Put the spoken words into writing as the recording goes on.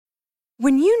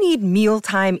When you need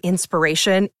mealtime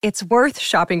inspiration, it's worth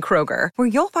shopping Kroger, where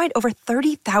you'll find over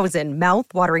 30,000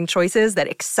 mouth-watering choices that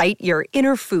excite your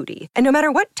inner foodie. And no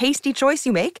matter what tasty choice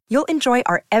you make, you'll enjoy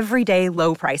our everyday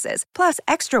low prices, plus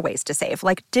extra ways to save,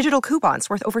 like digital coupons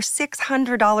worth over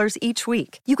 $600 each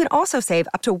week. You can also save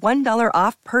up to $1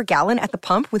 off per gallon at the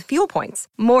pump with fuel points.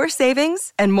 More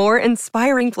savings and more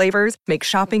inspiring flavors make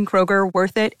shopping Kroger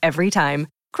worth it every time.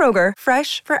 Kroger,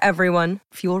 fresh for everyone.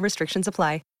 Fuel restrictions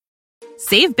apply.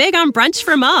 Save big on brunch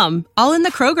for mom, all in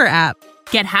the Kroger app.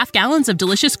 Get half gallons of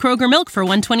delicious Kroger milk for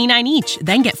 $1.29 each.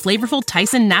 Then get flavorful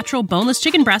Tyson natural boneless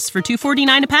chicken breasts for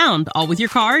 $2.49 a pound, all with your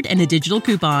card and a digital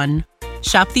coupon.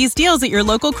 Shop these deals at your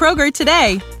local Kroger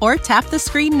today, or tap the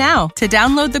screen now to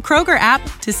download the Kroger app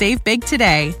to save big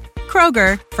today.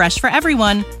 Kroger, fresh for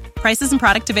everyone. Prices and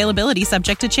product availability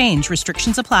subject to change.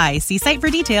 Restrictions apply. See site for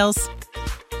details.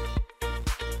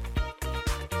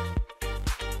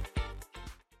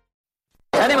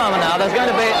 Any moment now, there's going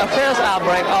to be a fierce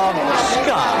outbreak of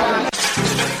ska.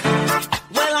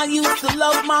 Well, I used to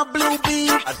love my blue beat.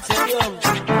 I tell you,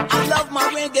 I love my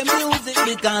reggae music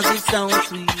because it sounds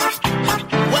sweet.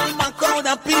 Well, my crowd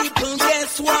of people,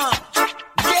 guess what?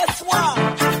 Guess what?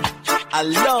 I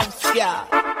love ska.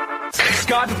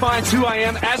 Ska defines who I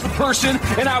am as a person,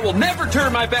 and I will never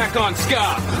turn my back on ska.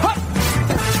 Huh!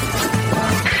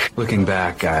 Looking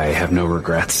back, I have no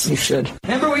regrets. You should.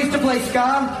 Remember we used to play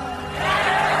ska?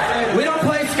 We don't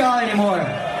play ska anymore.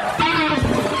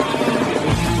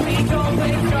 We don't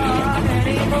play ska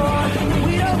anymore.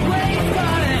 We don't play ska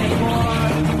anymore.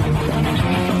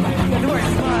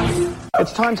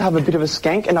 It's time to have a bit of a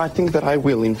skank, and I think that I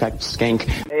will, in fact, skank.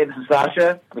 Hey, this is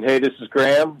Sasha. And hey, this is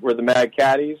Graham. We're the Mad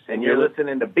Caddies, and you're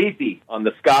listening to Beefy on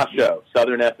the Ska Show,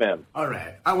 Southern FM. All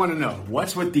right, I want to know,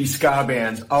 what's with these ska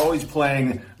bands always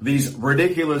playing these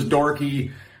ridiculous,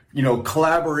 dorky,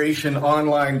 collaboration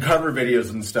online cover videos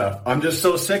and stuff? I'm just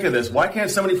so sick of this. Why can't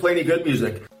somebody play any good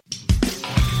music?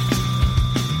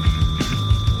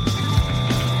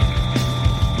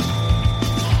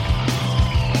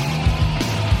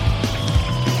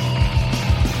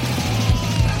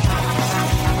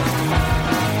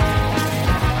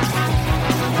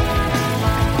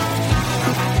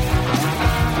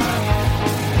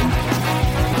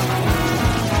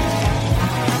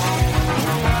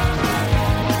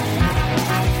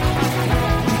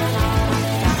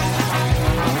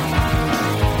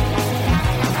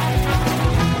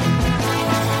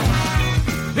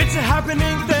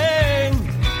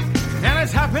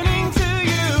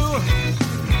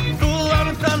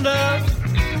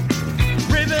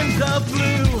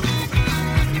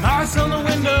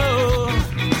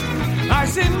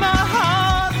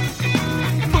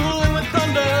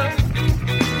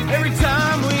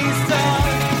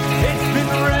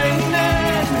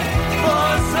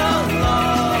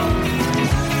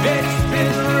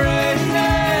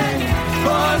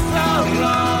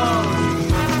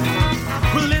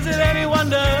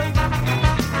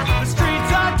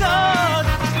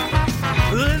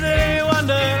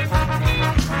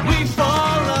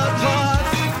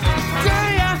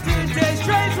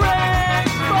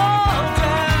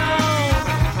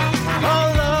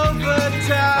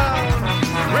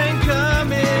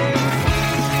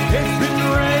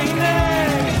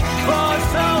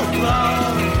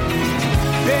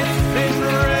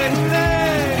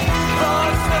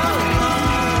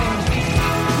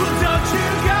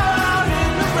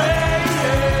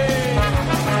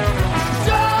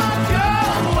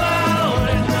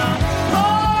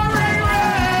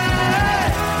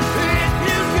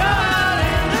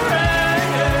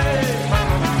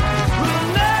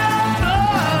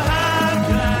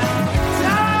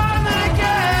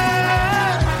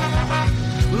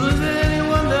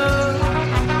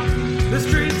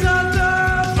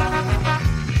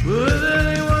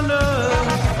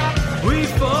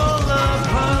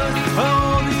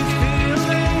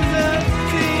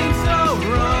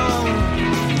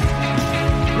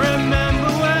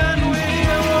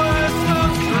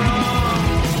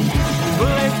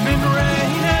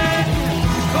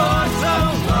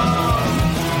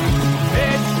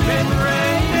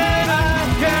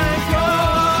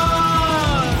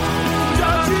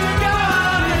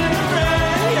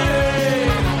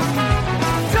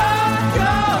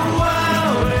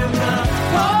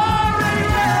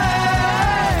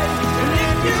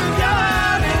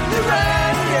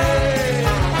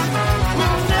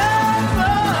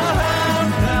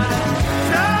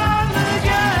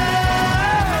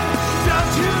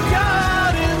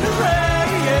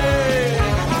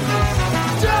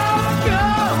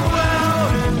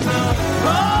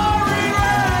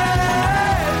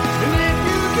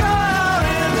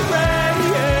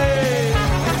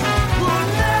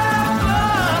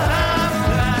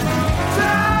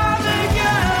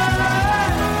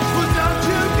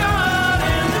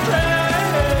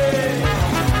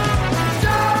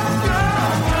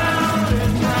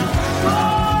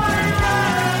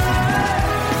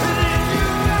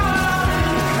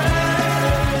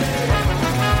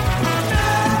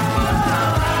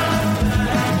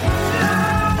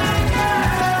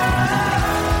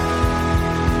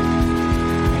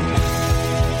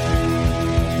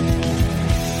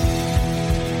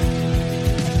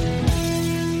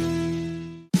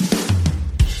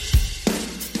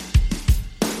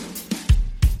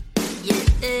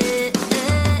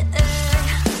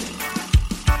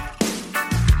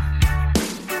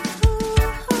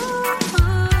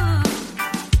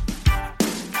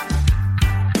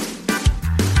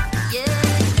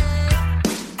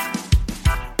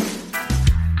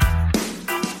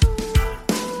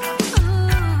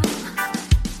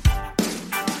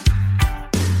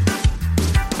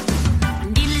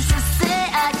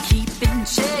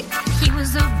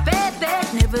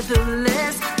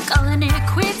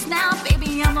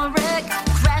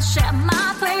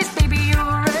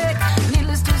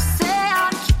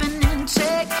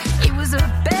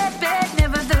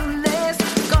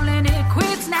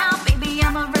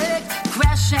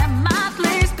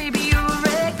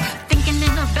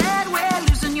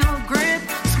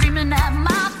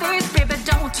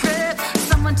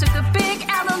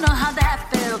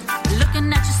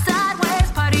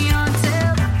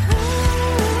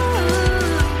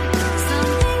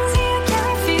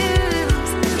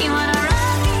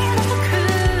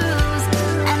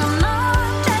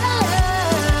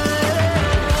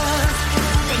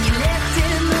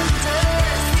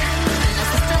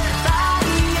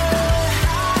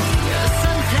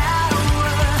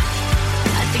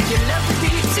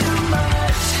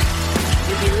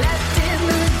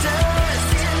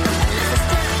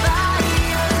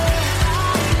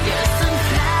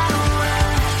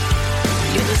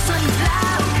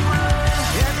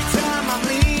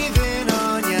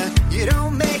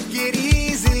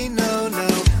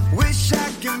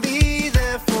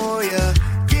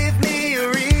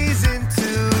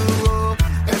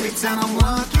 streets and I'm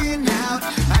walking out.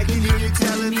 I can hear you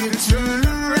telling me to turn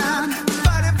around.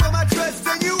 Fighting for my trust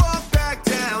and you walk back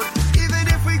down. Even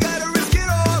if we gotta risk it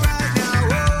all right now.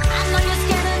 Whoa. I know you're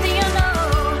scared to be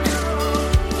alone.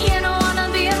 You don't wanna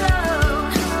be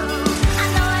alone. I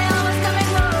know I always come and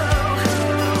go,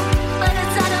 but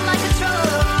it's out of my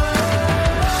control.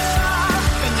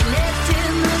 And you're left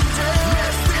in the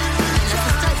dust,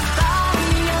 just touched by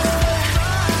you.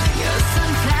 You're a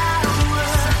sunflower.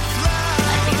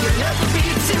 I think you love me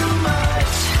too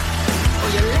much. Oh,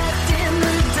 you're left in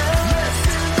the dust,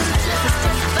 just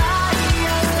touched by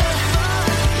you.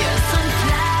 You're a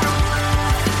sunflower.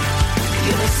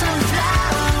 You're a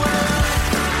sunflower.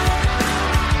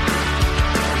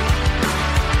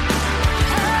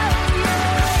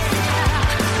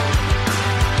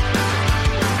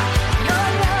 Your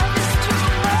love is too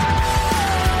much.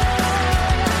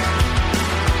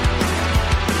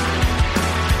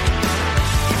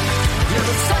 You're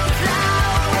a sunflower.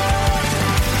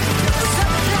 You're a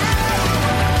sunflower.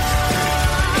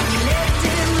 And you left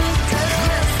in the dust,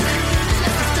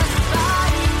 just touched by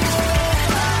you.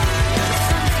 You're a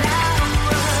sunflower.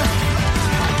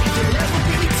 I think your love would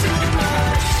be too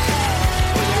much.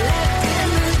 Oh, you're left in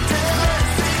the dust,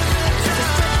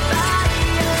 just touched by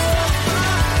you.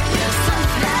 You're a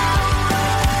sunflower.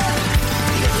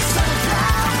 You're a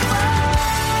sunflower.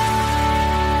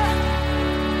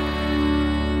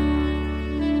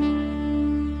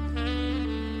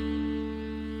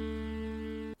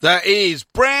 That is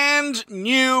brand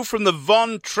new from the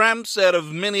Von Tramps out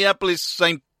of Minneapolis,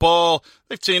 St. Paul.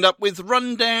 They've teamed up with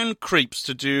Rundown Creeps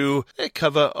to do a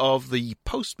cover of the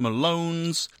Post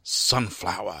Malone's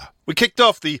Sunflower. We kicked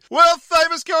off the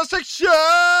world-famous Ska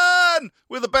section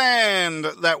with a band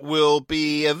that will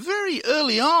be very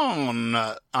early on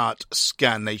at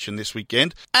Ska Nation this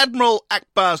weekend. Admiral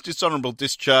Akbar's Dishonorable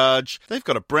Discharge. They've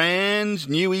got a brand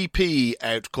new EP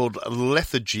out called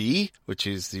Lethargy, which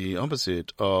is the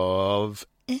opposite of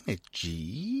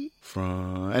energy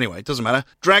from... Anyway, it doesn't matter.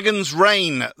 Dragon's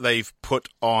Reign they've put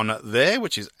on there,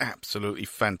 which is absolutely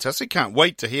fantastic. Can't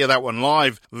wait to hear that one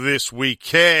live this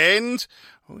weekend.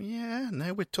 Oh yeah,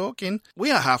 now we're talking. We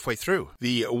are halfway through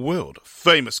the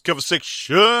world-famous cover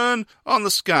section on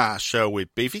the Ska Show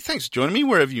with Beefy. Thanks for joining me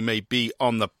wherever you may be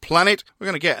on the planet. We're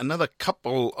going to get another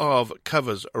couple of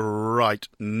covers right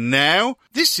now.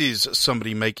 This is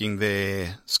somebody making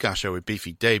their Ska Show with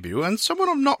Beefy debut, and someone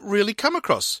I've not really come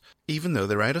across, even though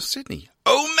they're out of Sydney.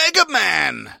 Omega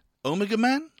Man! Omega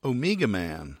Man? Omega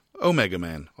Man. Omega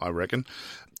Man, I reckon.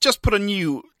 Just put a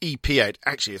new EP out.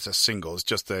 Actually, it's a single. It's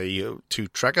just a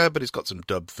two-tracker, but it's got some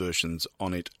dub versions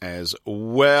on it as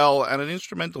well. And an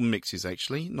instrumental mixes,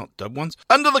 actually, not dub ones.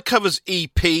 Under the Covers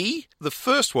EP, the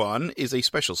first one is a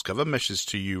specials cover, Message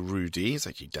to You, Rudy. It's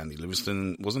actually Danny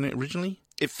Livingston, wasn't it, originally?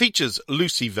 It features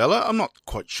Lucy Vella. I'm not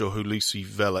quite sure who Lucy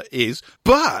Vella is,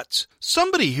 but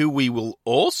somebody who we will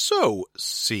also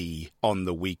see on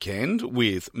the weekend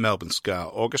with Melbourne Ska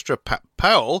Orchestra, Pat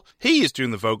Powell. He is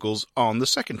doing the vocals on the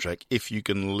second track, If You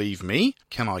Can Leave Me,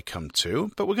 Can I Come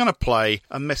Too? But we're going to play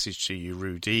A Message to You,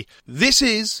 Rudy. This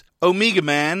is Omega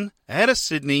Man out of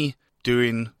Sydney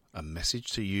doing A Message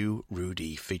to You,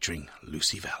 Rudy, featuring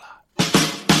Lucy Vella.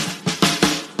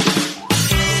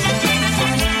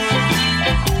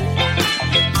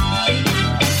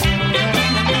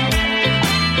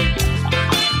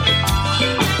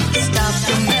 Stop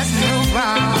the messing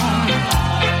around.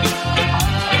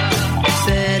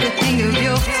 Better think of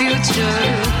your future.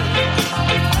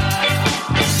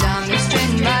 Time to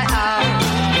straighten my out,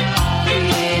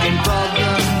 creating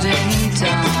problems in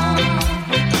town.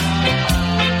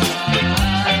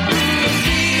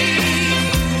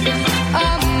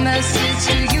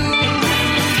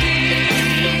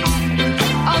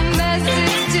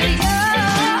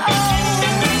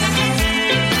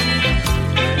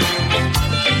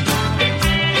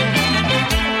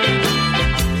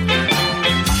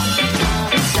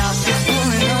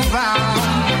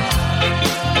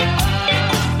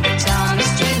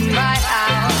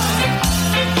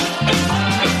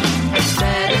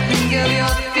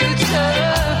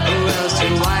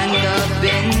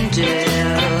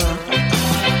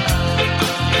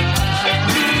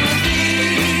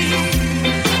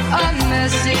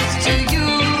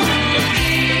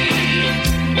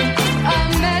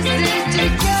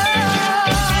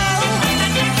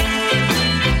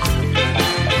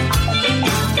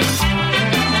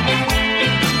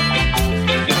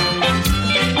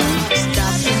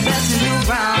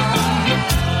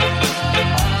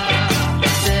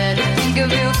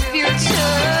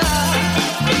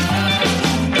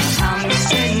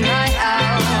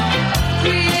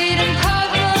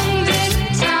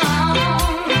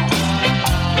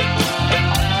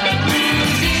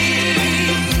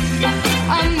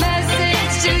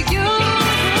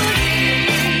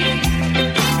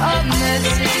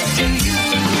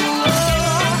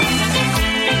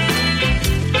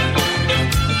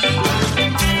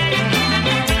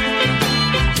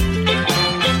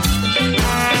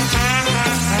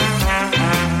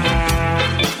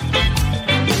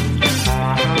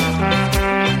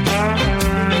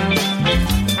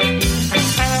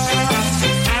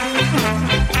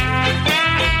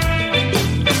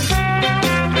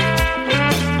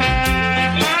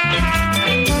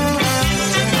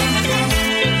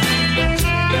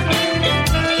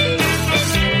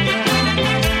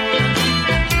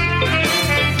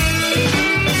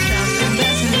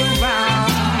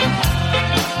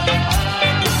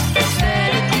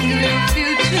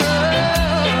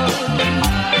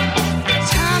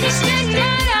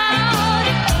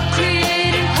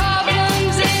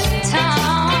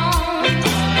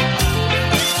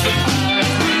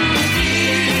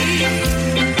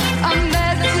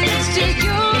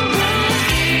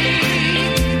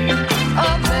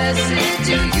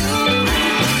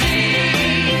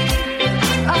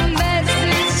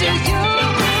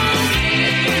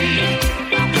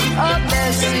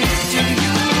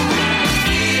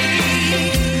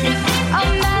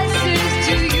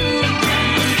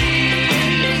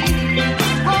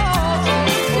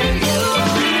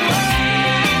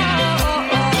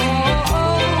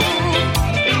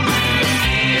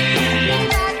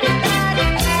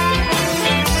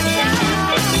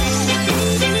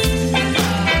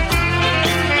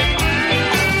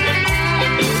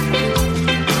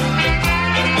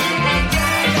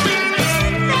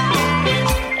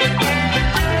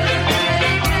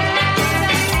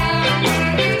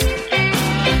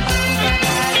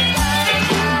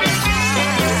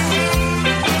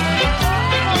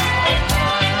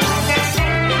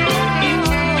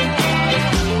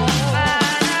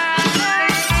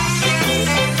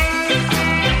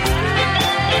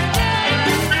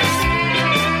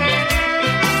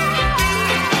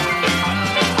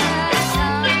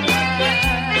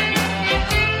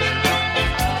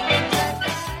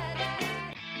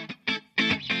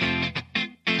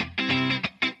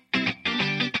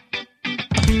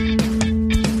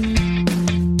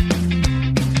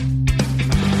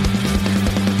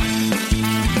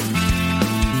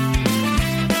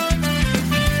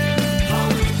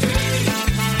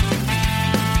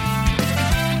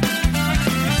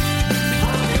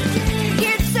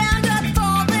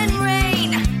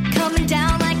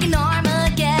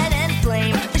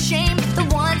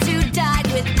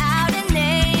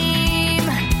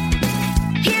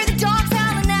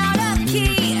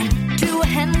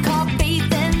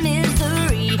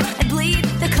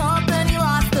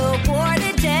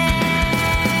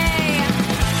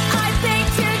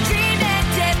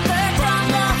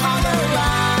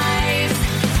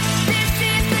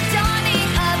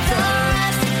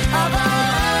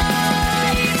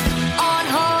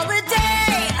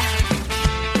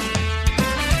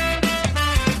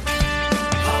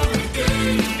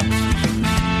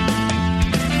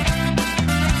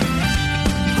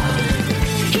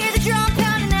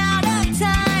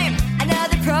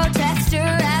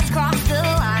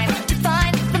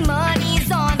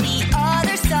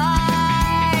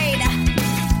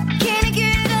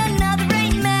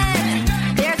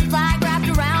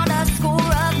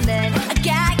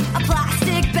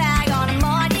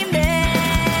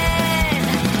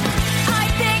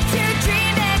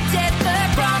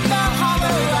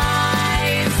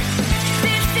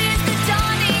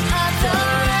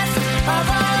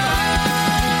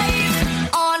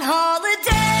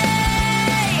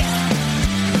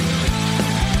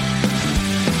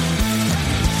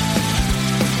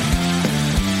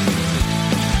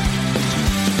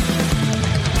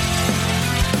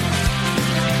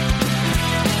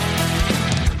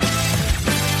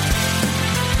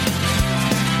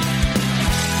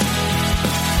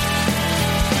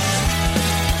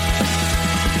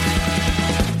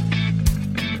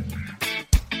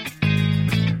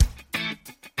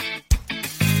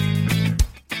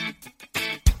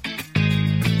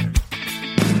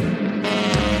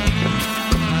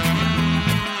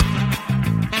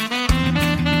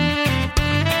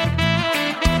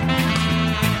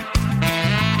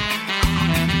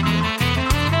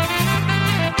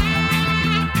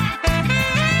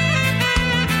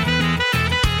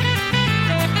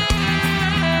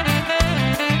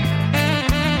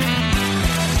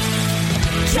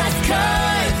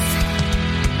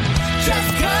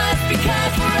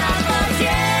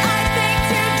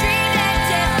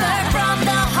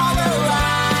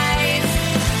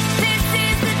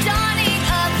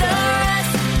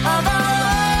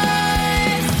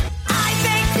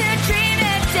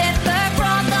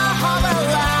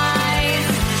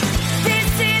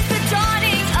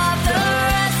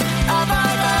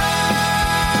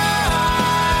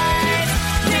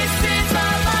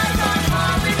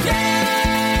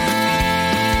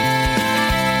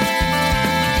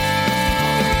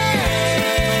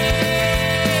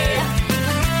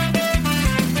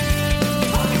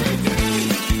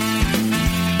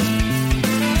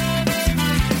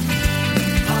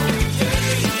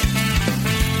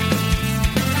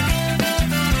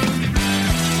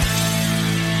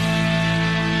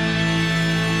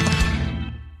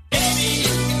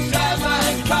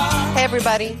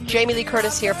 everybody. Jamie Lee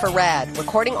Curtis here for RAD,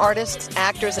 recording artists,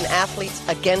 actors, and athletes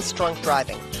against drunk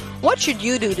driving. What should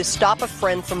you do to stop a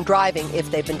friend from driving if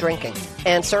they've been drinking?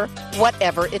 Answer,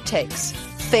 whatever it takes.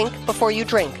 Think before you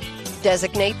drink.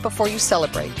 Designate before you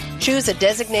celebrate. Choose a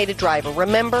designated driver.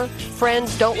 Remember,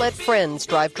 friends don't let friends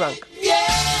drive drunk.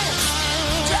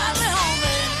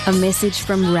 A message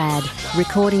from RAD,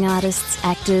 recording artists,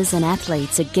 actors and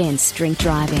athletes against drink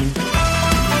driving.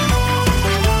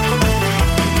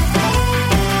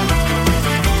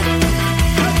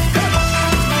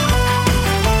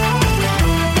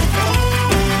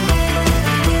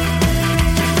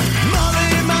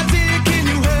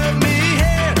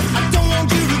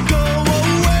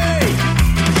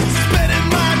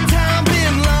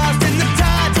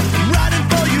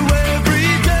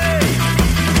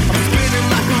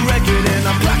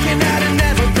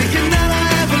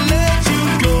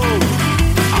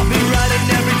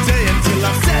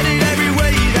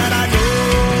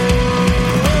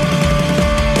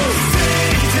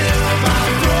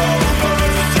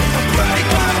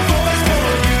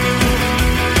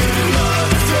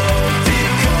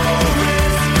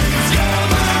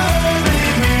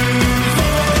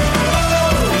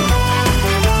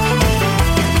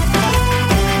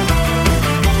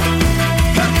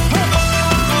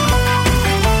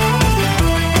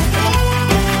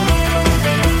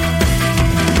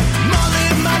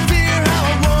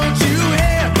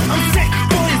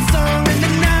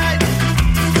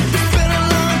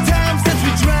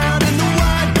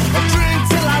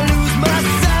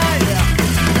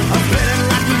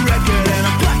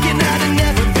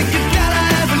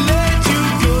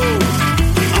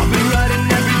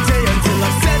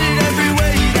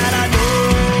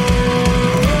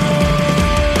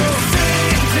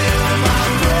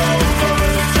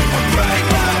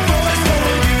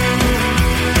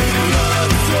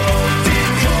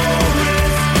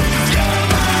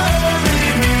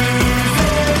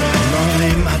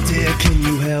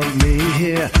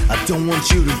 don't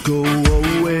want you to go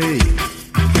away.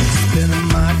 Spending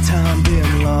my time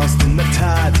being lost in the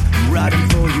tide, riding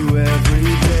for you every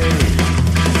day.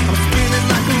 I'm spinning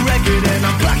like a record and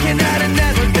I'm clocking out and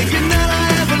never thinking that I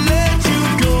ever let you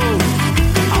go.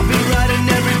 I'll be riding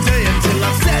every day until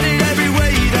I've said it every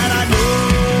way that I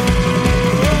know.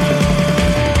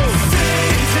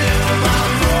 Stay till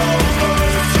my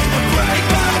rovers break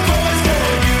my voice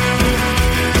for you.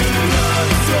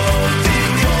 Love so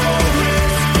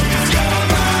decorous, you're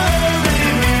my only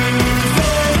muse.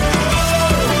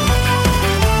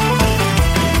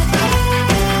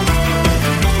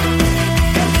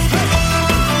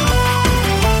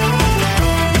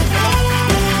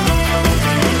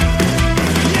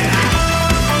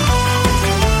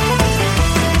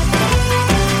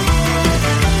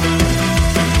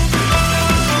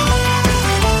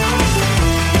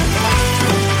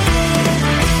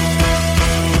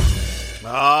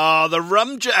 The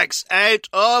Rumjacks out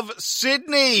of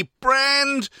Sydney.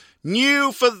 Brand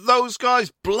new for those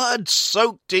guys. Blood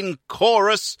soaked in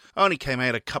chorus. Only came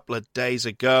out a couple of days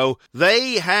ago.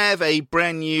 They have a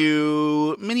brand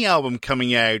new mini album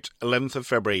coming out 11th of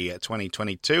February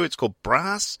 2022. It's called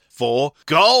Brass for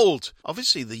Gold.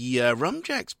 Obviously, the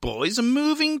Rumjacks boys are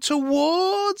moving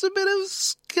towards a bit of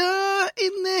ska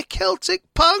in their Celtic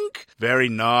punk. Very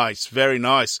nice, very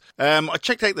nice. I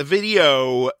checked out the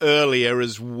video earlier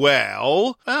as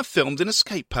well. Filmed in a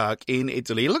skate park in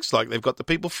Italy. It looks like they've got the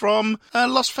people from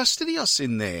Los Fastidios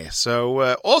in there.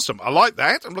 So, awesome. I like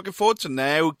that. I'm looking forward to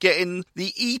now getting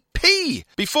the EP.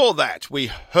 Before that, we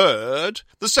heard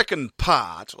the second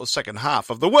part, or second half,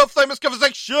 of the world-famous cover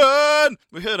section.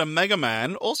 We heard a Mega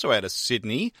Man, also out of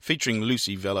Sydney, featuring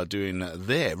Lucy Vella doing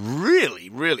their really,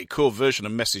 really cool version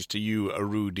of Message to You,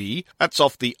 Rudy. That's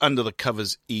off the Under the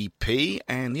Covers EP,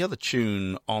 and the other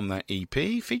tune on that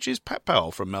EP features Pat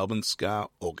Powell from Melbourne Ska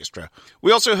Orchestra.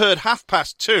 We also heard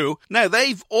 2:30. Now,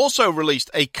 they've also released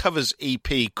a covers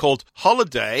EP called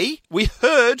Holiday. We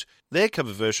heard their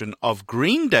cover version of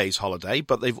Green Day's Holiday,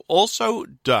 but they've also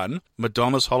done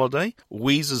Madonna's Holiday,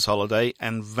 Weezer's Holiday,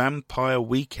 and Vampire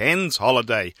Weekend's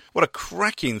Holiday. What a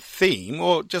cracking theme,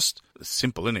 or just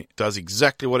simple, isn't it? Does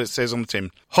exactly what it says on the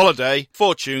tin. Holiday,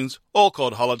 4 tunes, all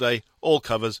called Holiday, all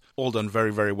covers, all done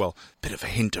very, very well. Bit of a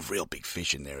hint of Real Big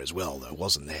Fish in there as well, though,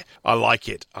 wasn't there? I like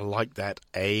it. I like that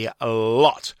a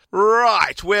lot.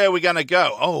 Right, where are we going to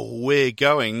go? Oh, we're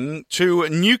going to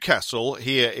Newcastle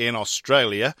here in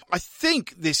Australia. I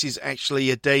think this is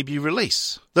actually a debut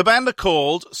release. The band are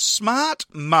called Smart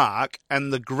Mark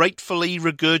and the Gratefully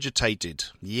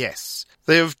Regurgitated. Yes.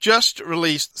 They have just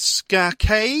released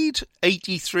Scarcade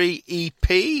 83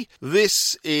 EP.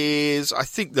 This is, I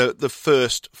think, the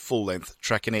first full-length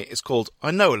track in it. It's called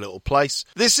I Know a Little Place.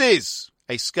 This is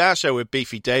a Ska Show with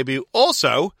Beefy debut.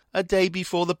 Also, a debut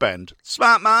for the band.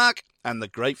 Smart Mark and the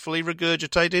Gratefully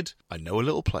Regurgitated I Know a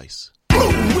Little Place. Will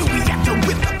we have to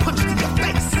whip a punch to your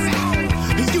face?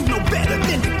 You know better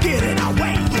than to get in our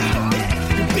way.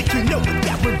 You bitch, you know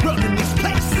that we're running this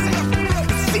place.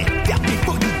 Sit down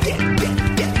before you get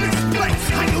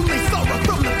misplaced. I only saw her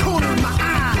from the corner of my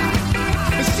eye,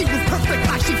 and she was perfect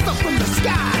like she fell from the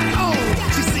sky. Oh,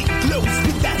 she see close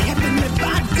with that heavenly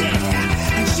body,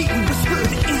 and she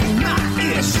whispered in my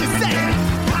ear. She said,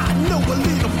 I know a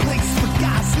little place for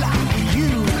guys like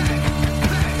you.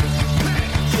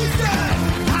 She said,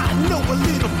 I know a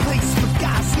little place for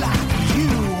guys like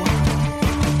you.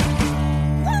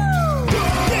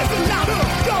 There's a lot of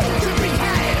gold to be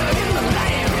had in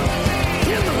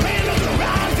the land of the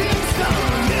rising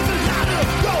sun. There's a lot of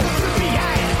gold to be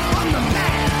had on the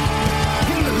map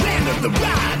in the land of the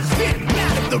rising,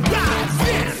 land of the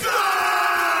rising sun.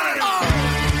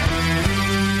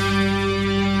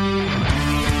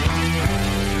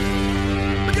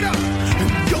 Look it up.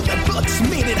 Yo, that bug's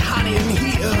made it hot in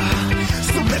here,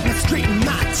 so let me straighten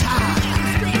my tie.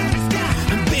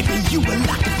 And baby, you are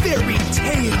like a fairy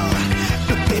tale,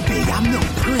 but baby, I'm no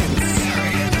prince.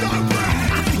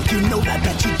 I think you know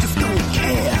that you just don't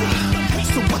care.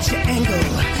 So what's your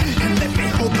angle? And let me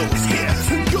hold those hairs.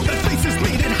 Yo, that face is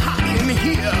made it hot in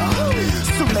here,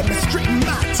 so let me straighten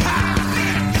my tie.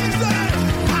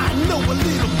 I know a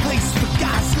little place for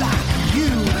guys like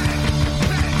you.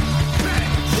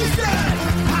 She said,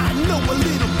 I know a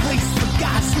little place for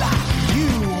guys like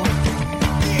you.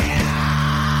 Yeah.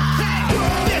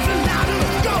 There's a lot of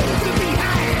gold to be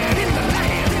had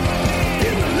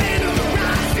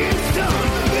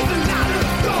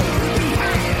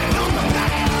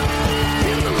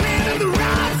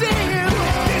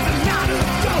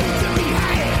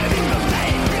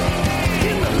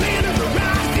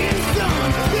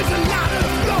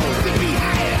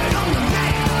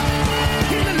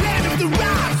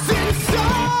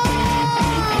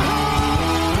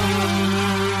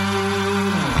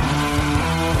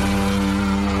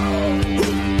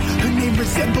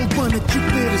resembled one of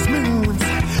Jupiter's moons.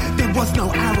 There was no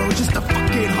arrow, just a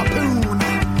fucking harpoon.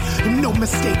 No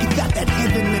mistake that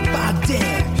heavenly body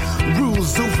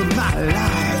rules over my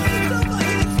life.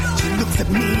 She looks at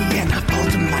me and I fall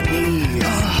to my knees.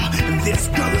 This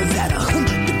girl is at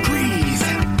 100 degrees.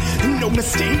 No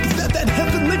mistake that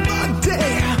heavenly body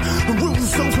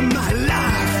rules over my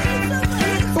life.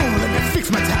 Oh, let me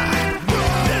fix my tie.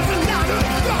 There's a lot of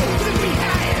gold to be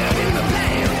had in the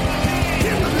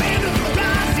land of the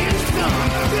rising sun.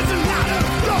 There's a lot of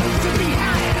gold to be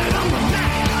had on the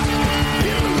map.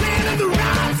 In the land of the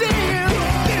rising,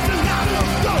 there's a lot of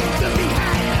gold to be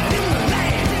had in the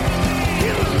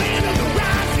land of the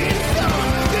rising sun.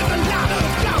 There's a lot of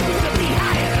gold to be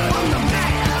had on the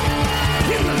map.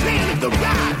 In the land of the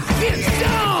rising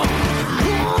sun.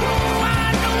 Oh, I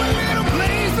know a little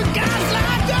place for guys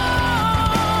like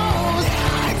those.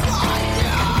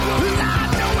 I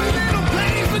know a little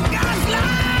place for guys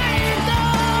like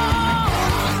those.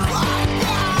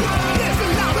 There's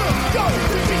a lot of gold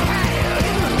to be had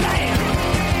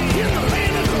in the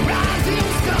land of the rising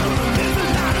sun. There's a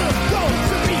lot of gold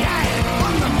to be had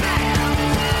on the map.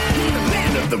 In the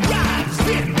land of the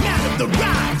rising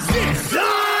sun.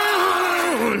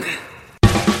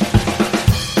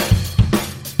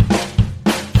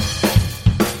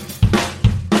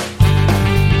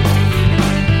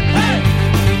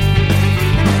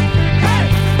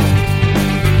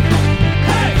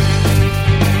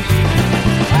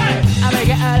雨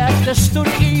が洗ったスト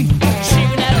ーリーシ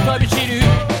グナル飛び散る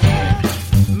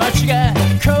街が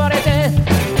壊れて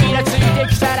イラつい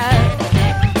てきたら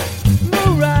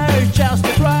Moonlight just a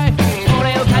cry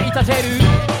俺を駆り立てる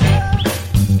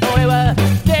俺は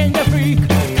デンジャーフリーク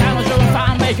彼女はフ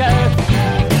ァンメーカー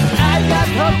I got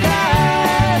hope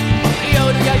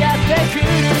夜がやってくる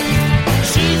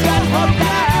She's got hope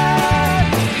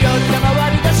夜が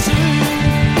回り出す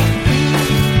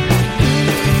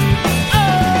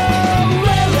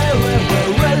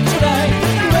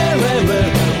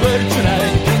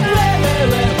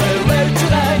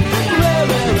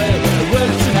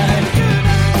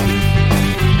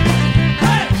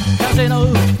風の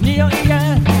匂いが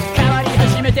変わり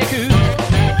始めてく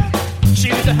中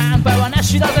途半端はな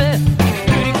しだぜ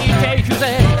振り切っていく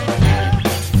ぜ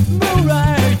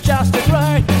Moonlight just a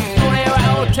cry 俺は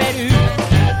追ってる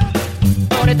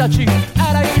俺たち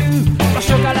あらゆる場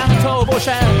所からの逃亡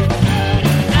者 I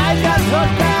got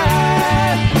hope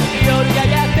夜が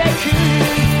やってく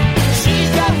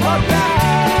She's got hope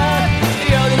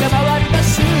夜が回り出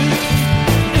す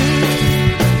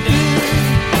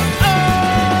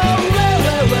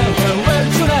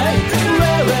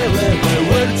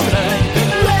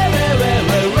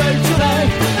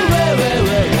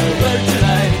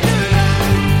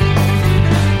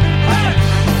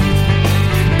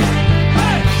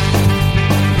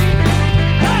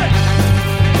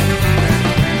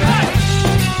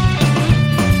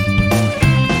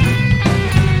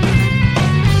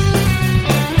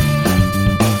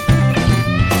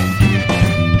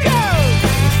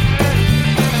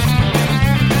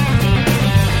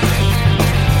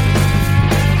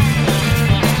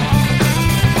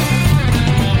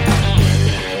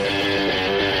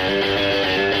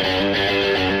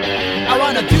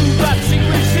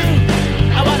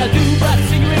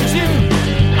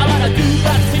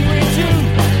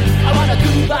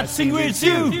Sing with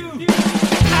you. I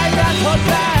got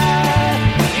hope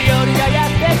夜がやっ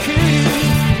てく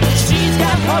She's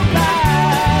got hope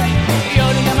夜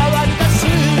が回り出す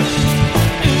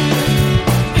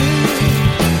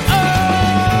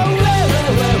Oh, where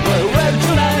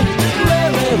tonight? Where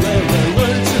tonight?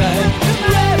 Where tonight?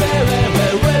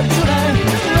 Where tonight? Where tonight?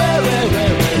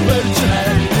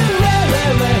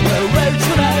 Where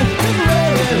tonight?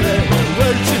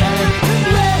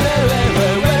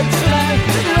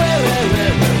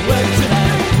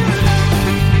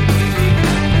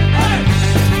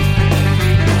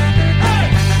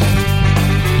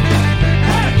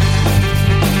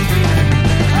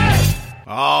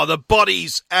 The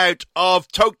Bodies out of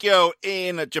Tokyo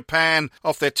in Japan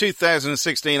off their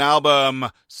 2016 album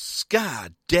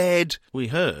Ska Dead. We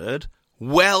heard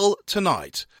Well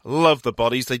Tonight. Love The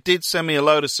Bodies. They did send me a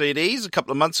load of CDs a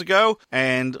couple of months ago,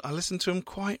 and I listen to them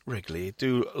quite regularly. I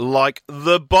do like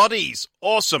The Bodies.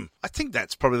 Awesome. I think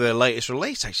that's probably their latest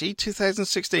release, actually,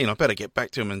 2016. I better get back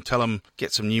to them and tell them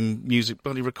get some new music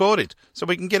bloody recorded so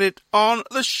we can get it on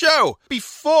the show.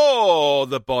 Before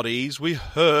The Bodies, we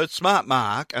heard Smart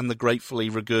Mark and the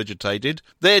Gratefully Regurgitated.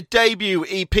 Their debut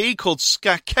EP called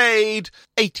Skacade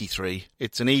 83.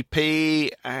 It's an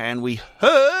EP, and we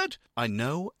heard I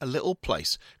Know a Little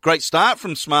Place. Great start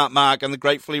from Smart Mark and the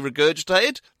Gratefully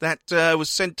Regurgitated. That was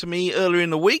sent to me earlier in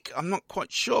the week. I'm not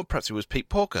quite sure. Perhaps it was Pete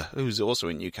Porker, who's also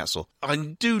in Newcastle. I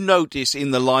do notice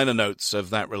in the liner notes of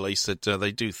that release that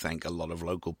they do thank a lot of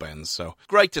local bands. So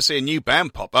great to see a new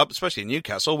band pop up, especially in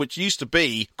Newcastle, which used to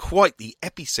be quite the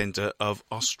epicentre of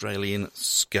Australian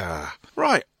ska.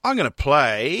 Right, I'm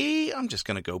just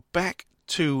going to go back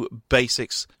to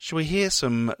basics. Shall we hear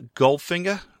some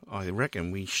Goldfinger? I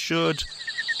reckon we should.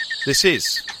 This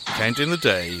is Counting the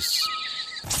Days.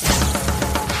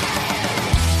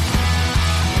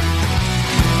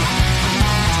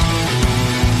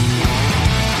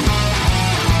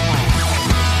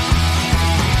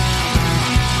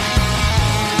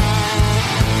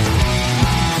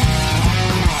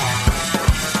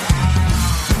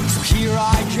 So here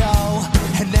I go,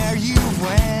 and there you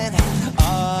went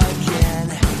again.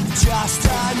 Just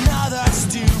another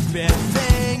stupid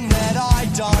thing that I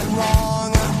done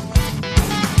wrong.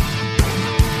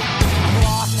 I'm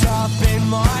locked up in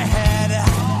my head,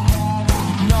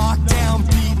 knocked down,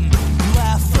 beaten,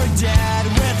 left for dead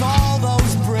with all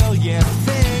those brilliant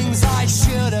things I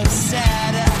should have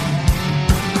said.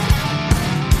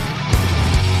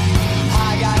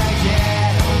 I gotta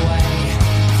get away,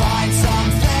 find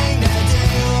something to do,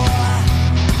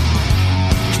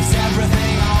 'cause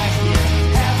everything I hear,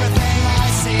 everything I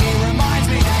see reminds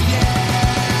me of you.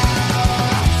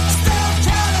 Still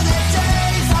counting the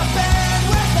days I've been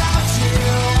without you.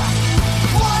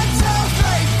 1, 2,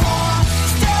 3, 4.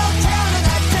 Still counting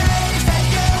the days that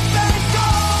you've been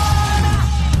gone.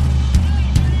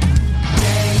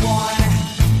 Day 1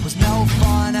 was no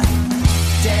fun.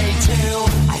 Day 2,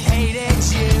 I hated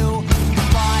you.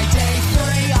 By day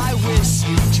 3, I wish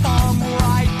you'd come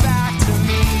right back to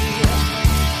me.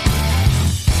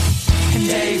 And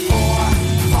day 4,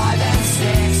 5, and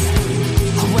 6,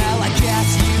 well, I guess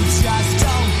you just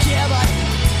don't give a.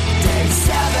 Day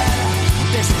 7,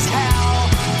 this is hell,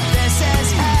 this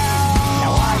is hell.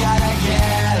 Now I gotta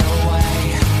get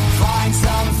away, find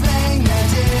something to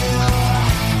do.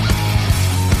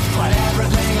 But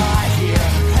everything I hear,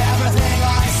 everything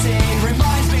I see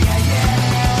reminds me of you.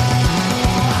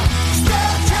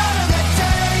 Still counting the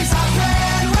days I've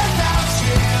been without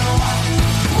you.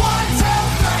 1, 2,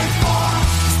 3, 4.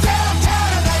 Still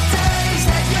counting the days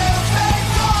that you've been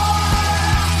gone.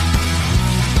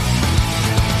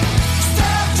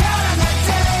 Still counting the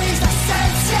days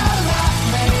since you left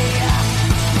me.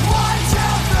 1,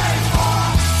 2, 3, 4.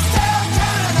 Still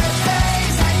counting the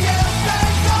days that you've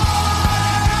been gone.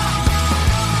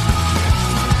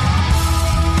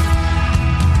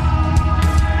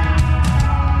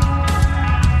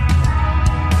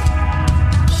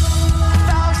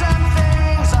 Thousand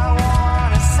things I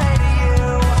wanna say to you,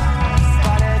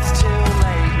 but it's too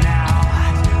late now.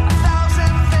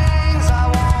 1,000 things I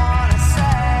wanna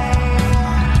say.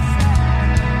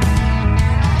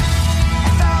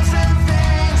 1,000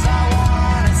 things I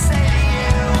wanna say to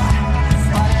you,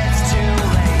 but it's too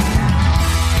late now.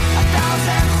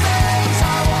 1,000 things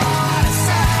I wanna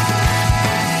say.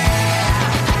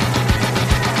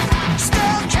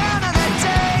 Still counting the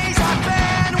days I've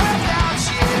been without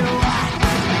you.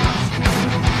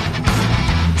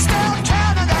 Still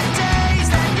counting the days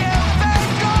that you've been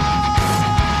gone.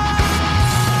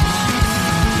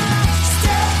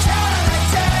 Still counting the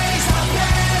days I've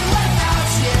been without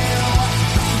you.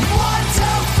 1,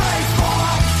 2, 3,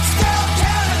 4. Still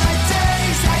counting the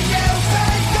days that you've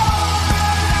been gone.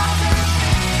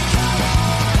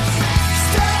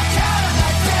 Still counting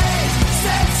the days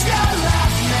since you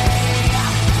left me.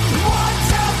 1,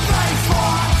 2, 3,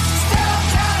 4. Still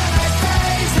counting the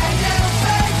days that you've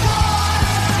been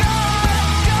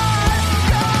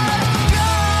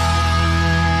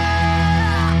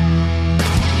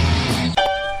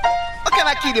Okay,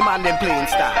 I keep the man them playing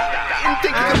style. You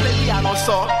think you can play piano,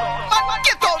 so?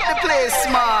 Get out the place,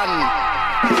 man.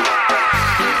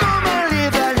 Come on,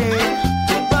 live a live,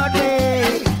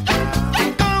 Broadway.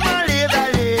 Come on, live a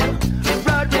live,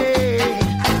 Broadway.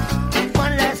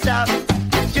 One last stop,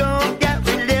 don't get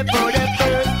with it for the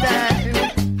first time.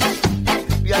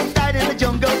 We are tied in the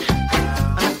jungle,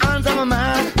 and the arms of a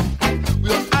man. We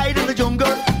are hide in the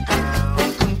jungle, we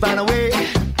couldn't find a way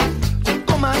to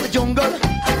come out the jungle.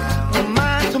 From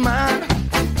man to man,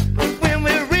 when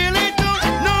we really don't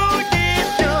know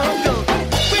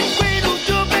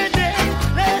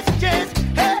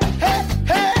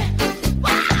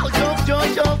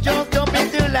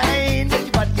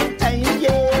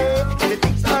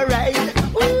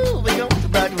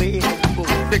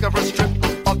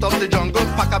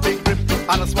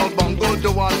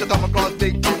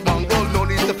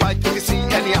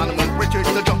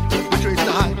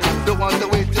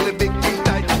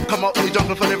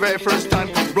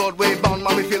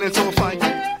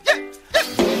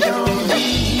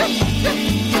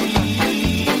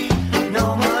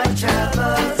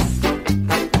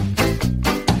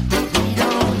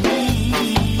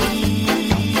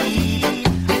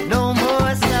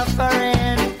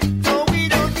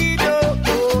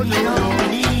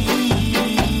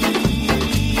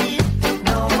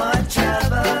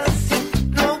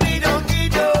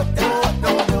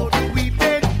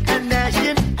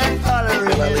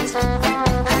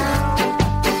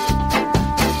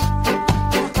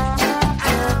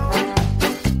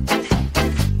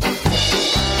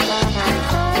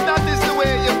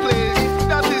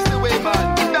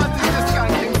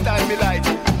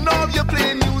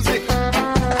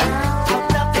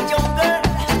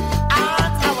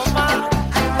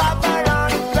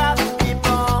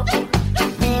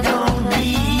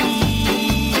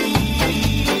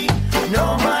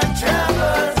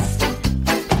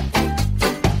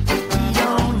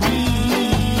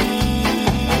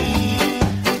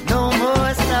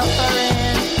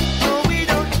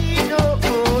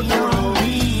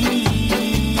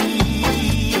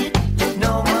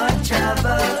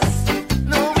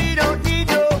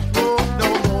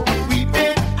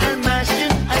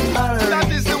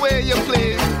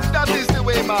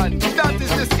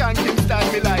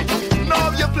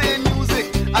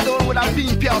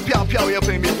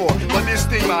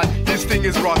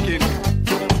is rocking.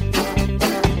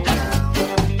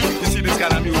 You see this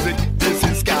kind of music? This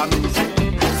is ska music.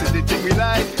 This is the thing we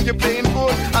like. You're playing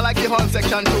good. I like the horn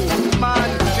section too.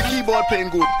 Man, the keyboard playing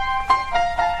good.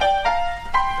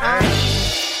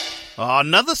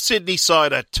 Another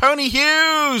Sydney-sider, Tony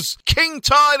Hughes, King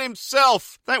Tide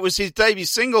himself. That was his debut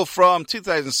single from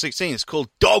 2016. It's called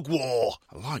Dog War.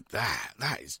 I like that.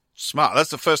 That is smart.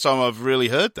 That's the first time I've really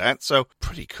heard that, so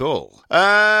pretty cool.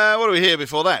 What do we hear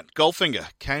before that? Goldfinger,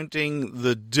 Counting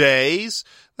the Days.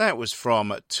 That was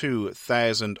from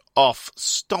 2000 off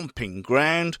Stomping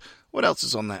Ground. What else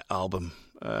is on that album?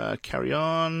 Carry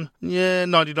On. Yeah,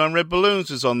 99 Red Balloons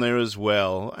is on there as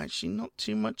well. Actually, not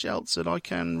too much else that I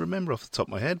can remember off the top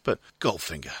of my head, but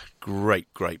Goldfinger,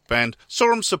 great, great band.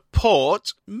 Saw them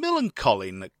support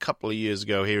Millencolin a couple of years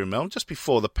ago here in Melbourne, just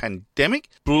before the pandemic.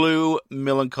 Blew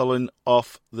Millencolin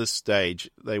off the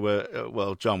stage. They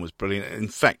were, John was brilliant. In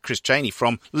fact, Chris Cheney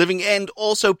from Living End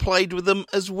also played with them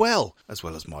as well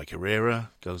as Mike Herrera,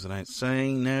 goes without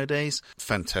saying nowadays.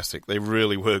 Fantastic. They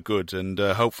really were good, and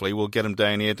hopefully we'll get them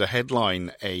down here to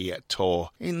headline a tour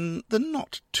in the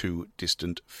not too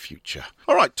distant future.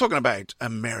 All right, talking about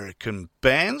American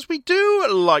bands, we do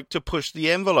like to push the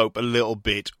envelope a little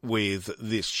bit with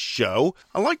this show.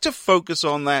 I like to focus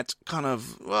on that kind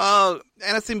of,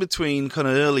 anything between kind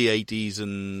of early 80s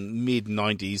and mid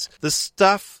 90s. The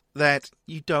stuff that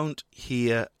you don't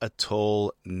hear at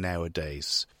all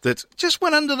nowadays. That just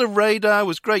went under the radar,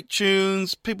 was great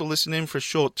tunes, people listening for a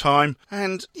short time,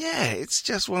 and yeah, it's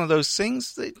just one of those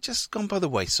things that just gone by the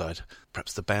wayside.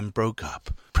 Perhaps the band broke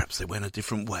up, perhaps they went a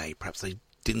different way, perhaps they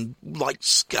didn't like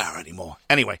ska anymore.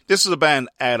 Anyway, this is a band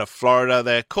out of Florida.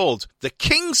 They're called the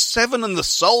King 7 and the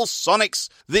Soul Sonics.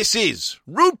 This is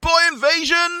Rude Boy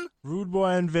Invasion. Rude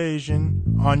Boy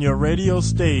Invasion on your radio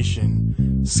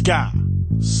station. Ska,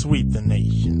 sweep the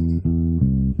nation.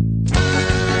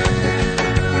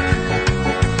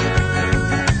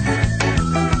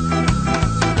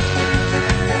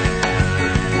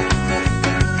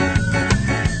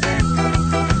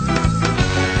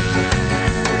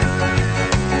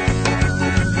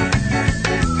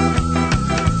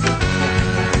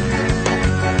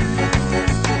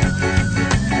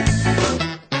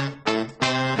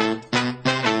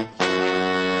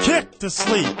 To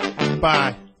sleep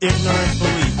by ignorant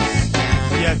beliefs,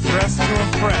 yet dressed to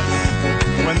impress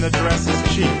when the dress is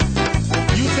cheap.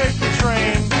 You take the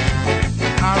train,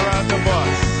 I ride the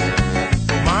bus.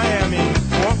 Miami,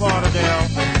 Fort Lauderdale,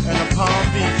 and the Palm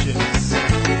Beaches.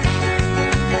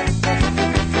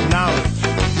 Knowledge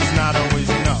is not always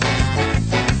enough.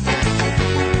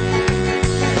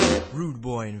 Rude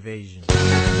Boy Invasion.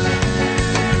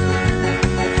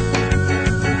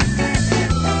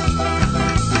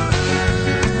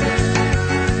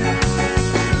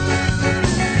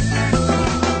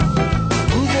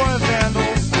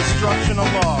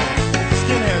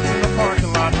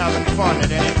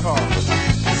 At any cost.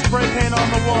 Spray paint on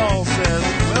the wall says,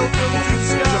 "Welcome to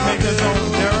Ska." Jamaica's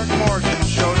own Derek Morgan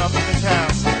showed up at the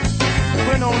castle.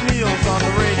 Quinn O'Neill's on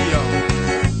the radio.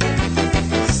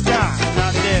 Ska,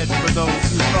 not dead for those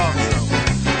who thought so.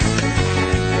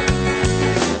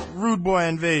 Rude Boy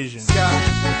Invasion. Ska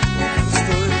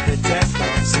stood the test of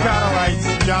Scotalites,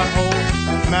 John Holt,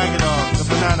 Magadog, the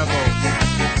Banana Boats.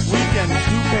 Weekends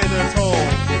do pay their toll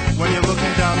when you're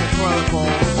looking down the toilet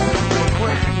bowl. But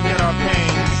quick to get our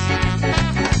pains.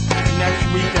 Next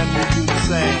weekend we do the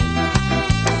same.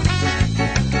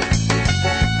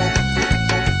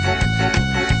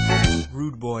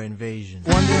 Rude Boy Invasion.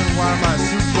 Wondering why my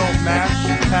suit don't match,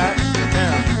 patch,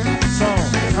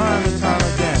 sewn, time and time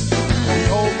again. The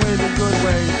old way, the good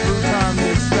way, through time the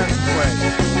expensive way.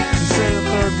 To say the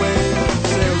third way,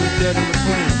 say we're dead in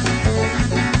between.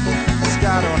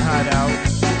 Ska don't hide out.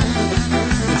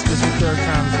 It's just the third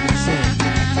time we've seen.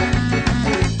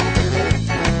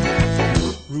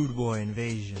 Rude Boy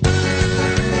Invasion.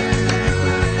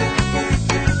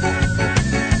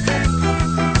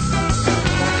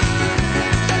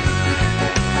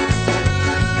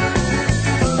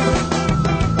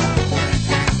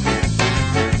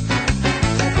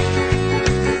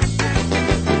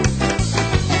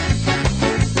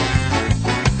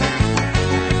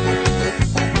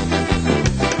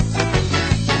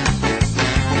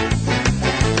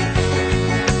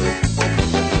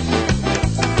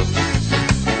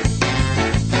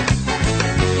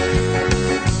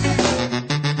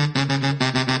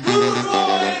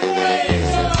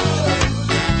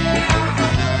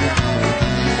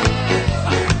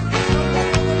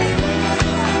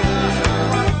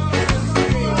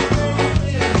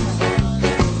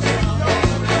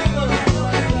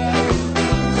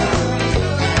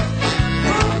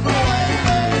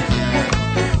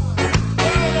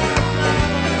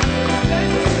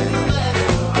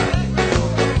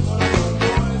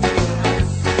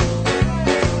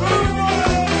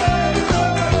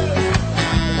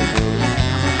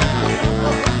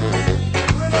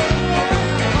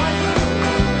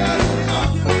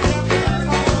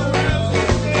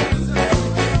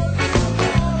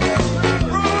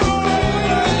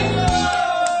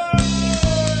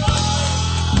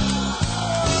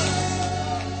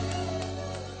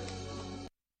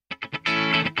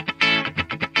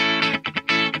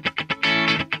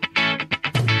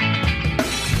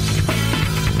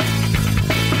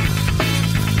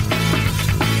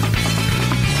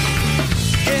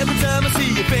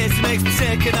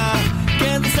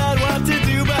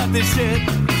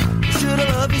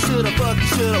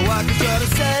 should I walk? Cause you're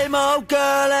the same old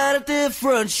girl at a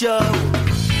different show.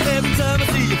 Every time I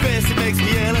see your face, it makes me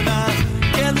ill, and I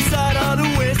can't decide on the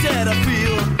ways that I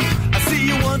feel. I see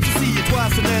you once, I see you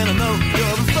twice, and then I know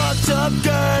you're a fucked up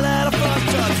girl at a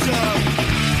fucked up show.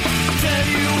 Tell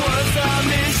you once I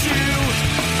miss you,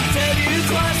 tell you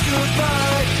twice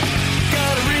goodbye.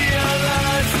 Gotta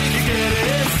realize if you get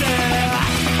it sad.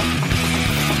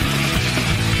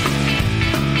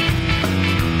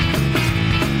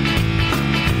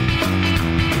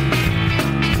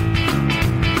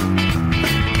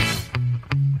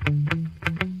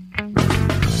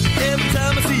 Every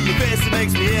time I see your face, it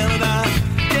makes me ill, and I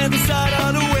can't decide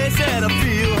on the ways that I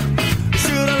feel.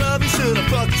 Should I love you, should I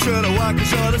fuck you, should I walk you?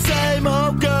 You're the same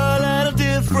old girl at a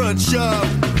different show.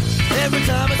 Every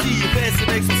time I see your face, it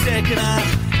makes me sick, and I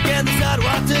can't decide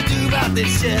what to do about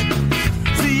this shit.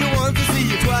 See you once, I see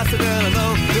you twice, and then I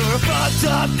know you're a fucked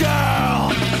up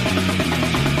girl.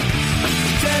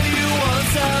 Tell you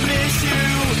once I miss you,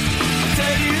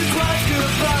 tell you twice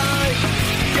goodbye.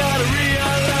 Gotta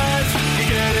realize you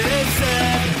get it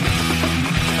sad.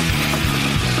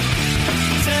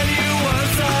 Tell you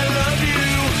once I love you,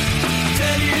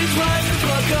 tell you twice to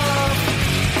fuck off.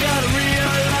 Gotta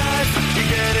realize you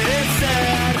get it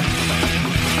sad.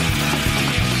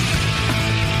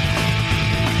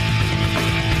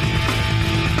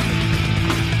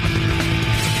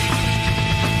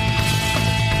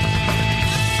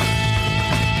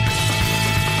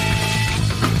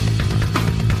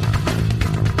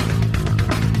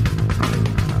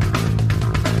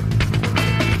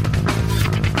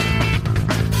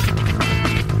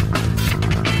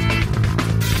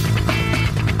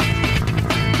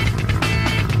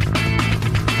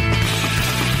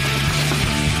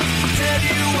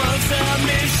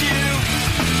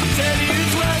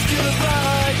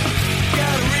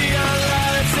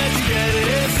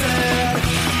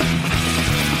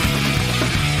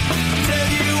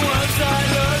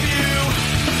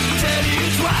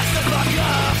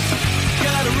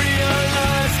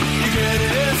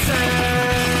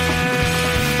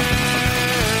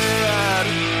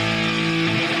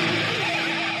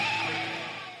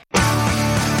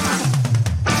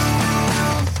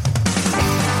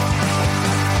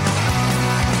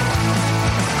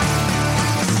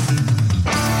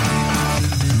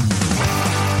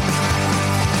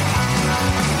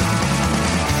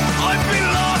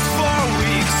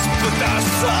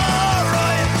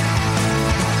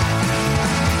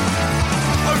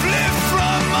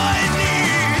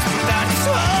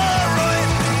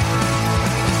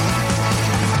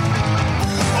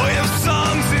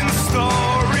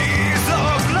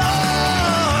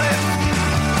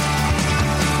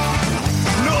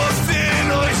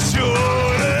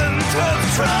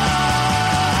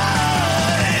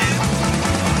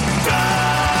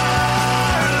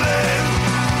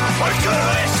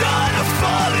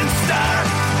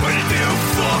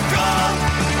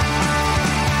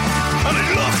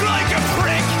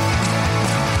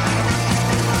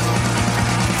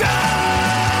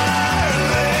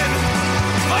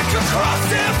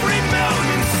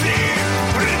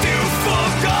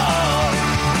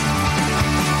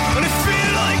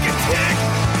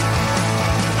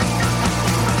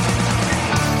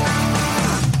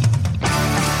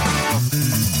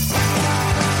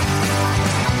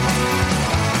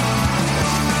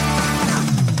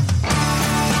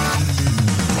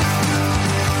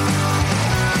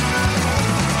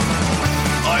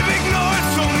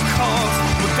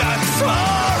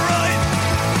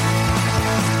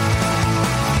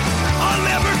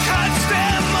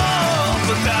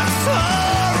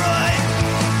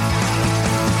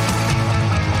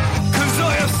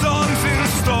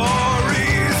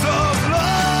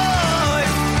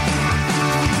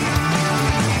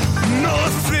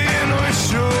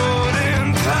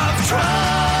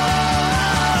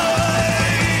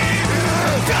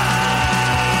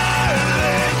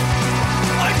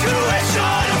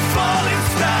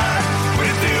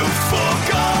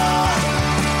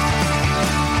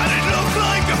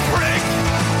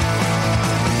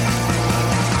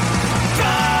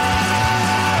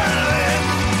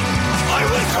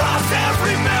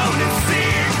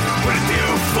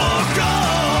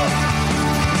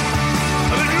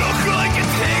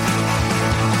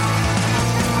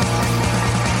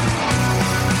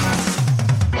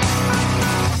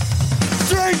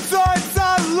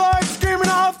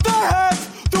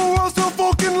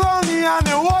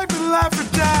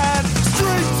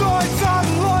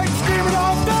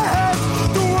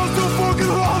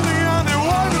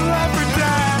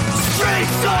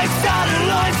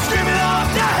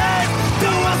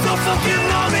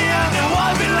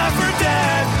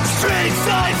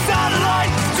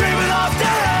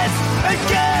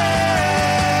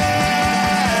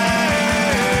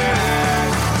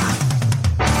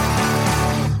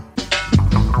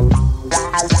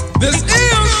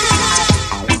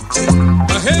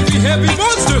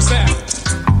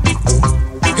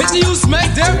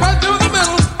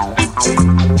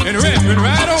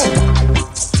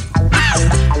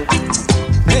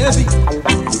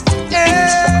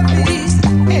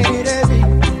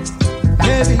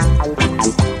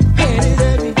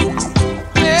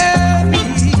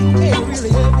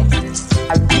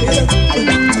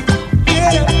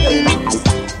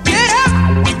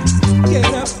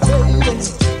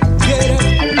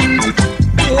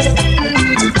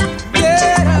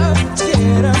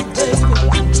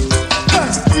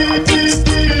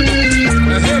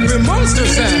 A heavy monster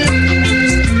sound.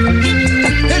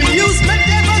 If you smack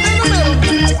that mother in the middle,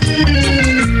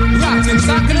 rockin',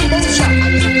 sockin' and both shot.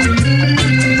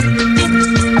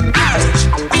 Ouch!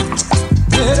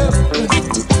 Get up,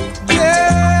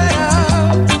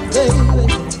 baby.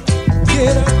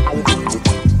 Get up,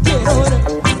 get on up,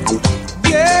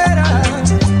 get up.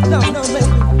 No,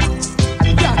 baby.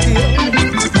 Rock it up,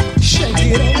 shake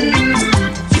it up.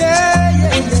 Yeah,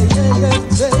 baby.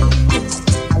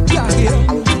 Rock it up,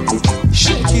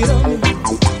 shake it up.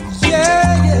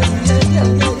 Yeah, baby.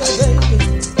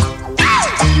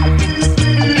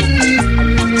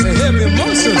 A heavy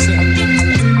monster sound.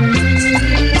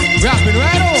 Rapping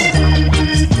right on.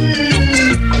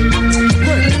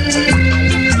 Work it.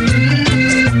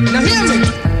 Now hear me.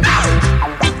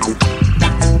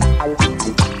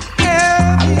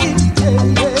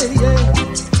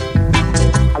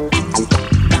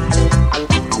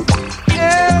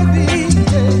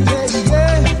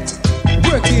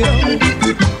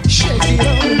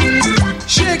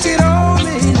 Shake it on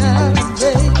me now,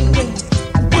 baby.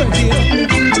 Work it on.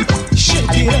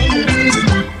 Shake it on.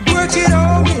 Work it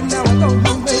on me now, I don't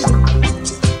know, baby.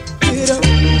 Get up.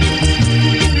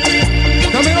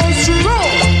 Coming on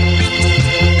strong.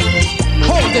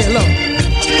 Hold that low.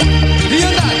 Do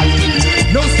you like?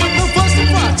 No slip, no fuss, no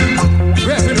fight.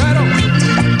 Wrap it right on.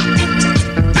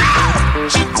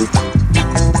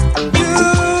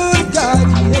 Good God,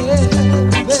 yeah,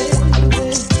 baby.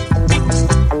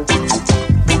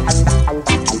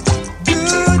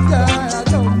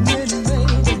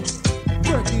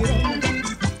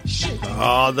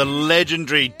 Ah, the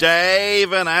legendary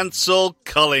Dave and Ansel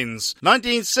Collins.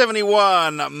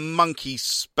 1971, Monkey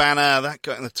Spanner. That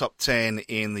got in the top 10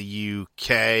 in the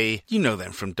UK. You know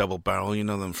them from Double Barrel. You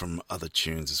know them from other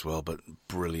tunes as well, but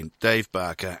brilliant. Dave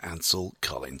Barker, Ansel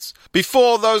Collins.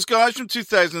 Before those guys from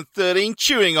 2013,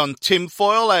 Chewing on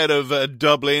Tinfoil out of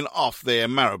Dublin off their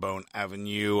Marrowbone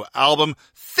Avenue album,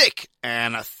 Thick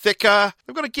and Thicker.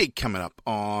 They've got a gig coming up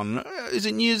on, is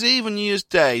it New Year's Eve or New Year's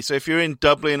Day? So if you're in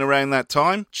Dublin around that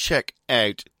time, check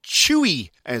out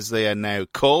Chewy, as they are now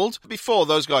called. Before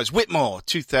those guys, Whitmore,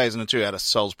 2002, out of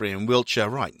Salisbury in Wiltshire,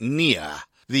 right near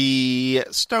the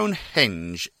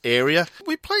Stonehenge area.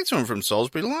 We played someone from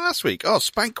Salisbury last week. Oh,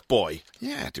 Spank Boy.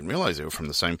 Yeah, I didn't realise they were from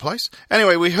the same place.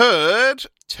 Anyway, we heard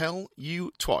Tell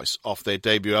You Twice off their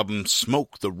debut album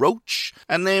Smoke the Roach.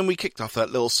 And then we kicked off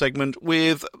that little segment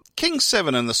with King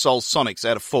 7 and the Soul Sonics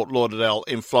out of Fort Lauderdale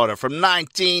in Florida from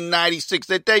 1996.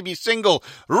 Their debut single,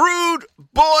 Rude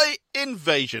Boy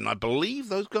Invasion. I believe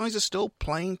those guys are still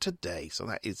playing today, so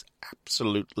that is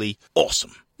absolutely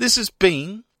awesome. This has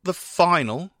been the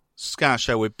final Ska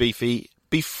Show with Beefy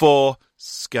before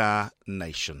Ska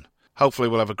Nation. Hopefully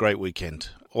we'll have a great weekend.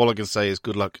 All I can say is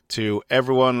good luck to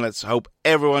everyone. Let's hope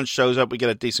everyone shows up. We get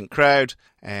a decent crowd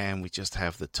and we just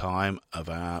have the time of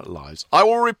our lives. I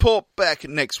will report back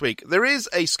next week. There is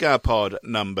a Ska Pod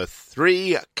number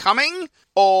 3 coming.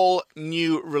 All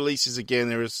new releases again.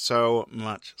 There is so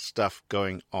much stuff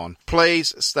going on.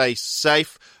 Please stay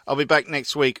safe. I'll be back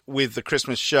next week with the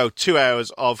Christmas show. 2 hours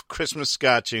of Christmas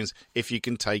Ska tunes, if you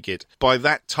can take it. By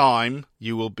that time,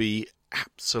 you will be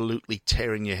absolutely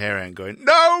tearing your hair out and going,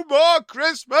 no more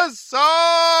Christmas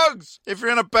songs! If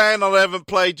you're in a band and I haven't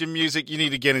played your music, you need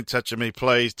to get in touch with me.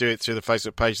 Please do it through the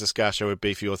Facebook page, The Ska Show with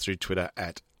Beefy, or through Twitter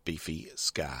at Beefy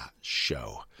Ska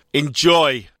Show.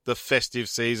 Enjoy the festive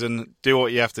season. Do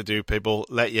what you have to do, people.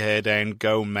 Let your hair down.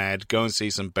 Go mad. Go and see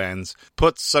some bands.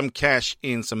 Put some cash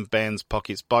in some bands'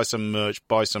 pockets. Buy some merch.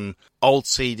 Buy some old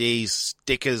CDs,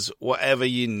 stickers, whatever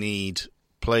you need.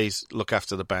 Please look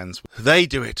after the bands. They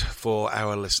do it for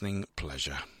our listening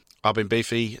pleasure. I've been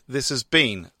Beefy. This has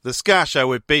been The Ska Show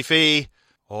with Beefy.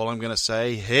 All I'm going to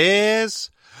say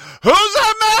is, who's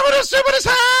that man with a soup in his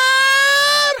head?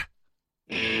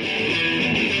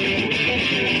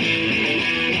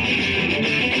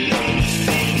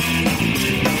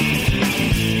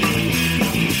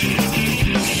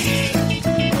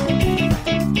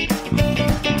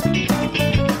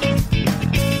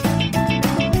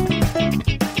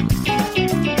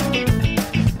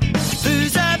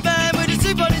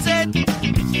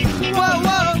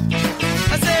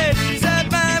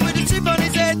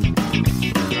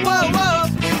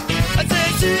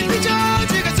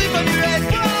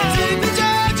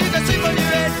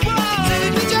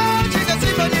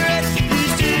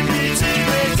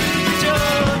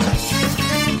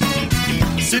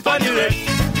 Supernuet,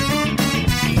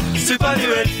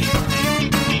 supernuet,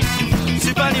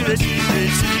 supernuet,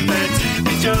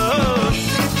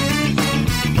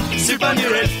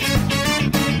 supernuet,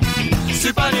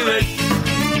 supernuet,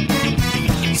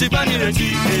 supernuet, supernuet,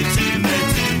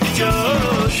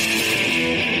 Joe.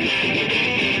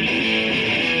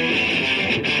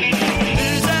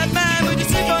 Who's that man with the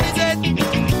soup on his head?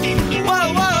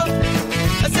 Whoa, whoa.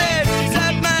 I said, who's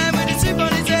that man with the soup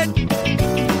on his head?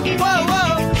 Whoa,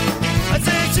 whoa. I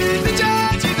said, Soupy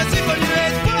George, you got soup on your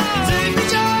head. Soupy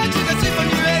George, you got soup on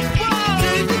your head.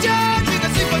 Soupy George, you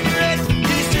got soup on your head.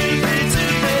 He's stupid,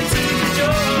 stupid, Soupy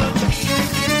George.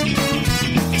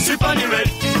 Soup on your head.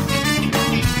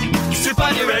 Soup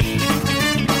on your head.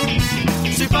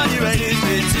 Soup on your head,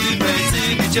 stupid, stupid,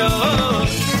 Soupy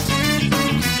George.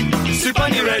 Soup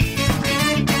on your head.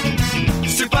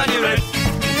 Soup on your head.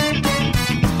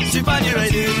 Soup on your head,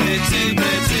 stupid,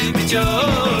 stupid, Soupy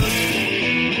George.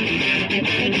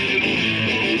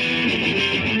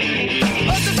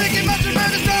 What's the thinking about your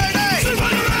murder story?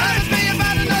 I was being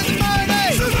about another Friday.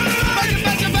 Make a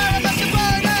bunch of fire, bunch of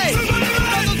Friday.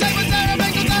 Puzzle take with Sarah,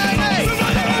 make a Saturday.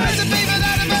 It's a beaver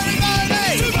that a very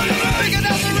Friday. Picking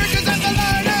out the rickers and the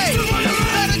Lardy.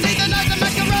 Trying to teach the night of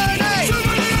macaroni.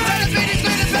 Trying to feed his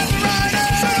sweet and pepperoni.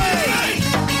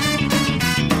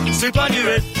 Soup on your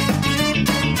head.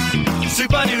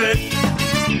 Soup on your head.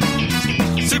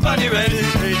 Soup on your head,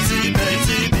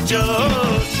 Soupy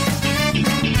George.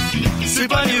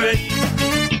 Soup on your head.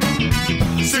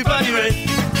 Soup on your head.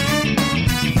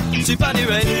 Soup on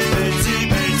your head,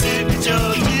 Soupy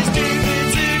George. Stupid,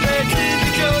 stupid, Soupy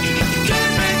George.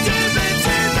 Stupid, stupid,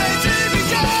 stupid, Soupy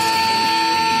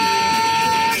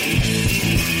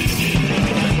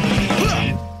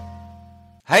George.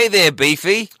 Hey there,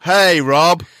 Beefy. Hey,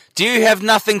 Rob. Do you have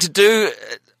nothing to do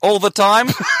all the time?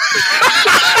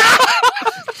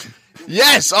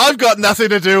 Yes, I've got nothing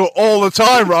to do all the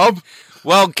time, Rob.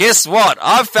 Well, guess what?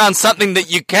 I've found something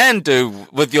that you can do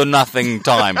with your nothing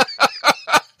time.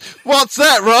 What's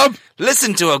that, Rob?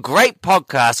 Listen to a great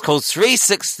podcast called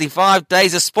 365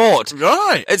 Days of Sport.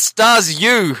 Right. It stars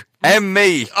you and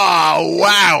me. Oh,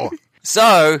 wow.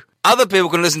 So, other people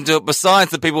can listen to it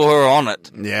besides the people who are on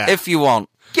it. Yeah. If you want.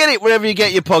 Get it wherever you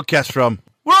get your podcast from.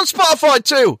 We're on Spotify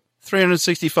too.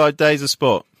 365 Days of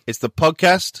Sport. It's the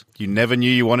podcast you never knew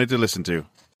you wanted to listen to.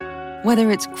 Whether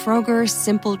it's Kroger's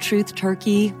Simple Truth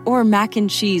Turkey or mac and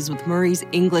cheese with Murray's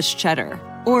English Cheddar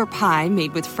or pie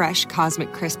made with fresh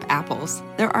Cosmic Crisp apples,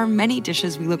 there are many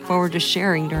dishes we look forward to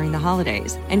sharing during the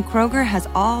holidays. And Kroger has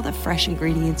all the fresh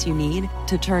ingredients you need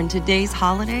to turn today's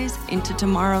holidays into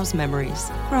tomorrow's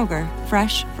memories. Kroger,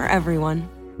 fresh for everyone.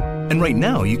 And right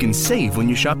now, you can save when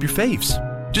you shop your faves.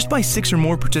 Just buy 6 or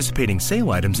more participating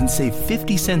sale items and save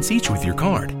 50 cents each with your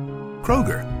card.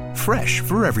 Kroger, fresh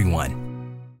for everyone.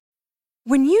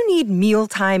 When you need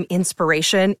mealtime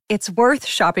inspiration, it's worth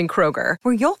shopping Kroger,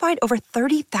 where you'll find over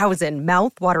 30,000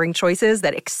 mouth-watering choices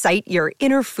that excite your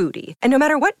inner foodie. And no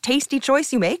matter what tasty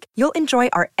choice you make, you'll enjoy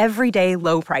our everyday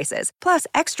low prices, plus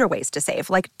extra ways to save,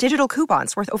 like digital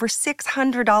coupons worth over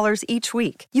 $600 each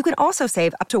week. You can also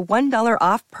save up to $1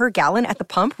 off per gallon at the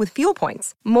pump with fuel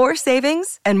points. More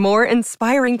savings and more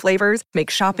inspiring flavors make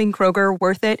shopping Kroger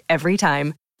worth it every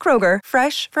time. Kroger,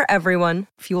 fresh for everyone.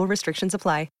 Fuel restrictions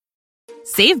apply.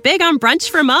 Save big on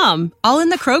brunch for mom, all in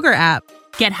the Kroger app.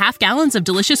 Get half gallons of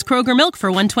delicious Kroger milk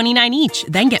for $1.29 each.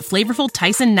 Then get flavorful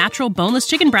Tyson natural boneless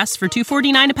chicken breasts for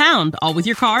 $2.49 a pound, all with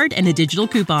your card and a digital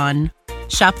coupon.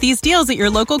 Shop these deals at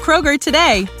your local Kroger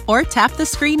today, or tap the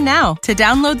screen now to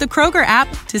download the Kroger app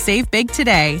to save big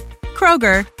today.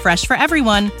 Kroger, fresh for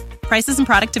everyone. Prices and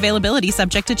product availability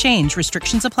subject to change.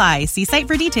 Restrictions apply. See site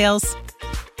for details.